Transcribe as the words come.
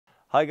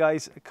Hi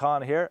guys,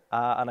 Con here,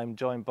 and I'm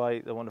joined by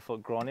the wonderful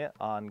Gráinne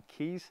on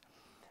keys.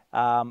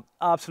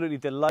 Absolutely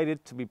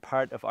delighted to be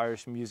part of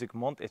Irish Music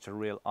Month. It's a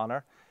real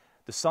honour.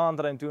 The song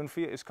that I'm doing for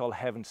you is called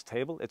Heaven's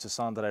Table. It's a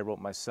song that I wrote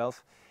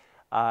myself.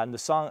 And the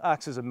song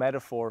acts as a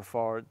metaphor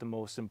for the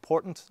most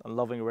important and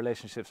loving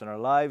relationships in our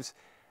lives.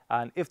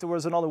 And if there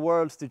was another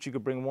world that you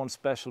could bring one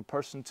special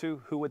person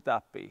to, who would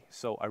that be?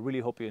 So I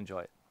really hope you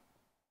enjoy it.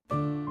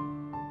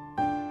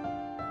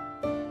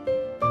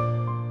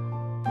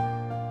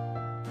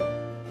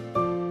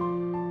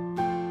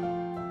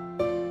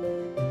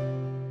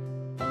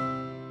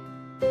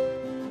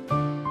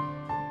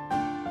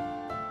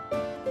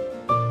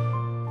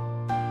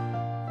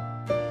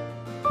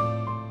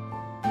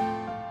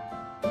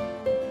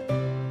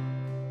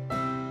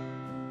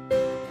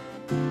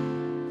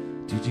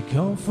 Did you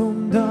come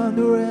from down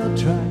the rail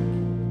track?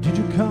 Did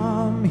you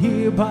come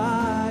here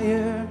by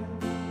air?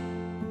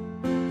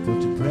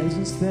 Felt your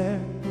presence there.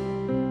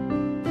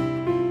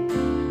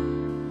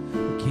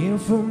 I came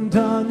from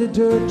down the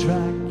dirt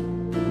track.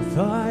 I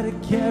thought I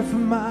cared for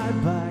my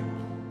back,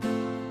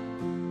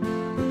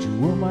 but you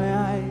were my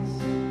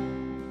eyes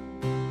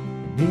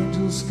in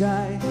angel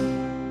skies.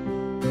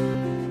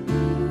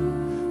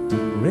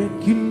 Didn't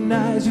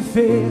recognize your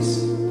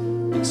face,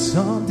 like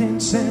something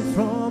sent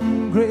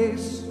from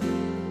grace.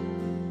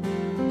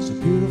 So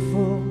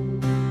beautiful,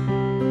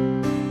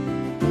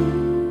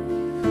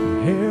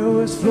 your hair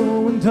was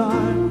flowing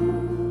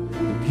down,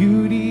 the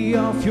beauty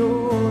of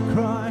your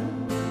crown,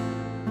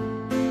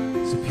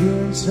 so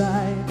pure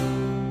inside.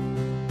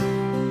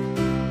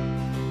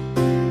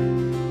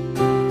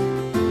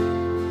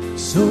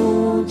 So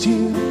won't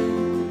you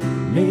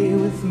lay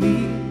with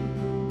me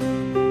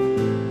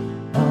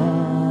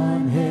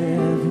on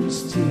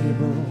heaven's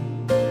table,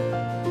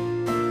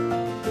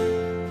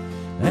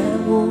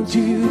 and won't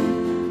you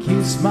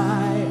kiss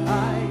my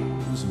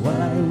eyes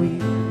while I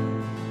weep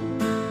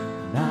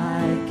and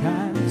I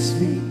can't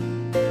sleep,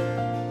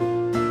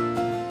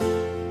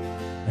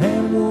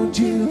 and won't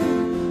you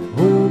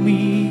hold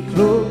me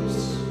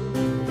close,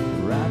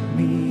 wrap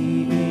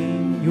me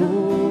in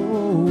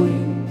your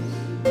wings,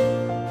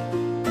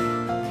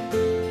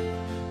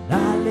 and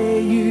I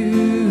lay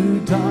you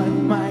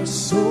down my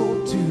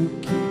soul to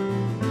keep.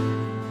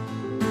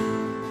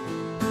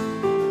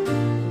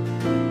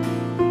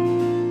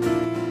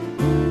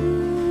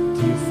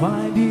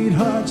 Find it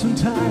hard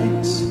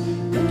sometimes,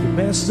 like you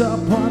messed up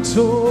once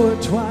or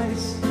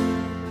twice.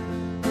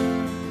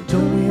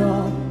 Don't we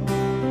all?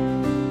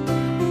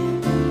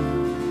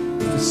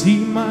 To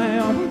see my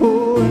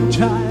unborn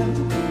child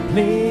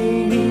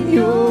playing in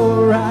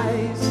your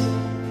eyes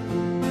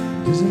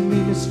doesn't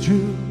mean it's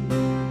true.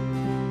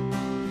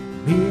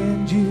 Me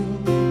and you.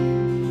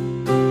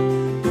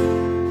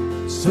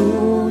 So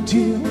won't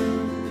you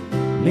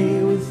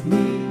lay with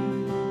me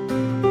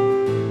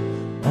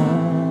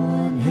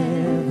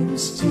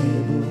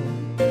table,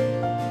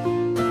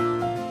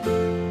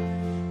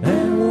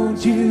 and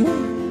won't you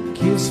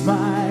kiss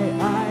my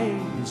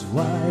eyes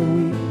while I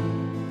weep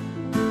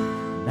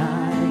and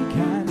I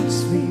can't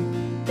sleep,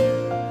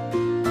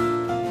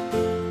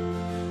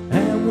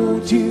 and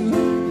won't you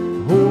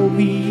hold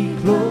me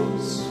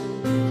close,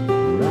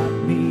 wrap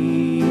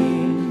me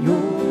in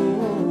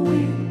your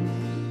wings,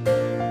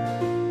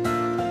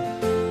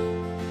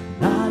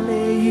 and I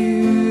lay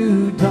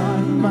you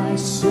down my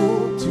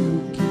soul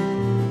to keep.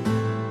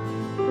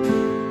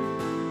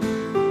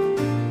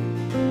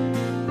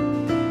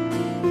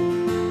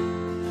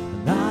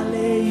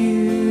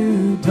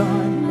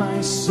 Down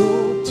my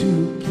soul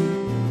to keep.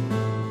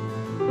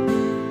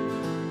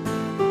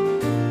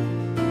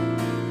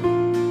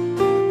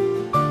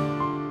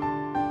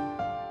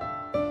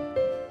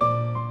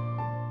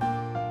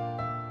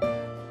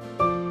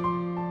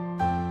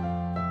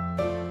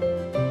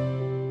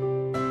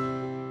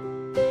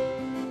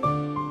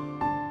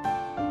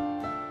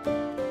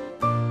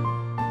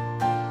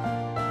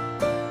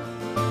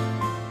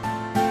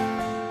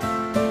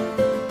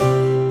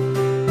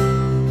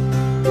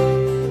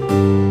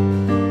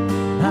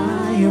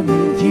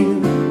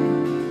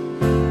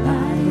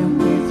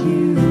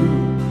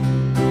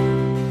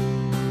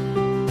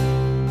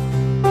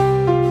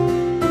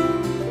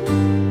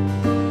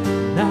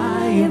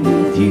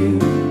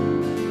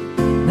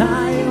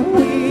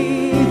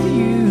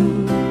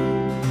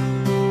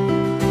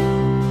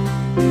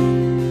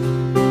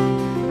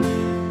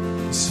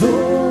 So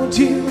won't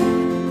you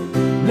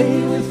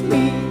lay with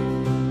me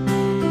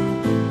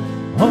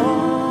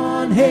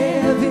on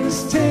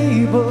heaven's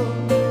table,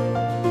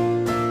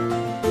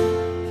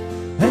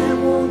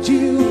 and won't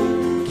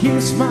you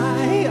kiss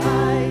my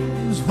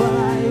eyes while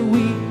I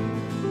weep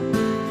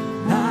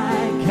and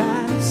I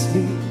can't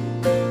sleep,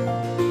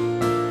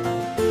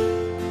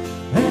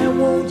 and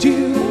won't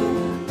you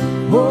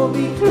hold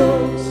me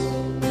close,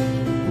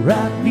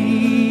 wrap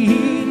me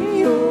in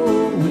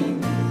your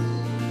wings,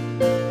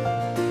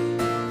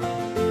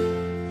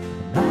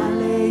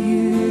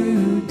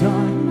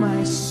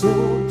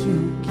 soul to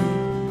keep.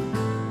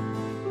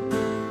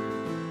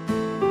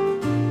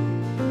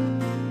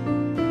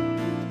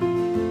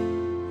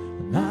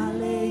 And I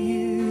lay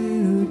you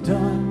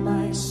done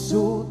my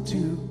soul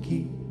to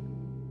keep.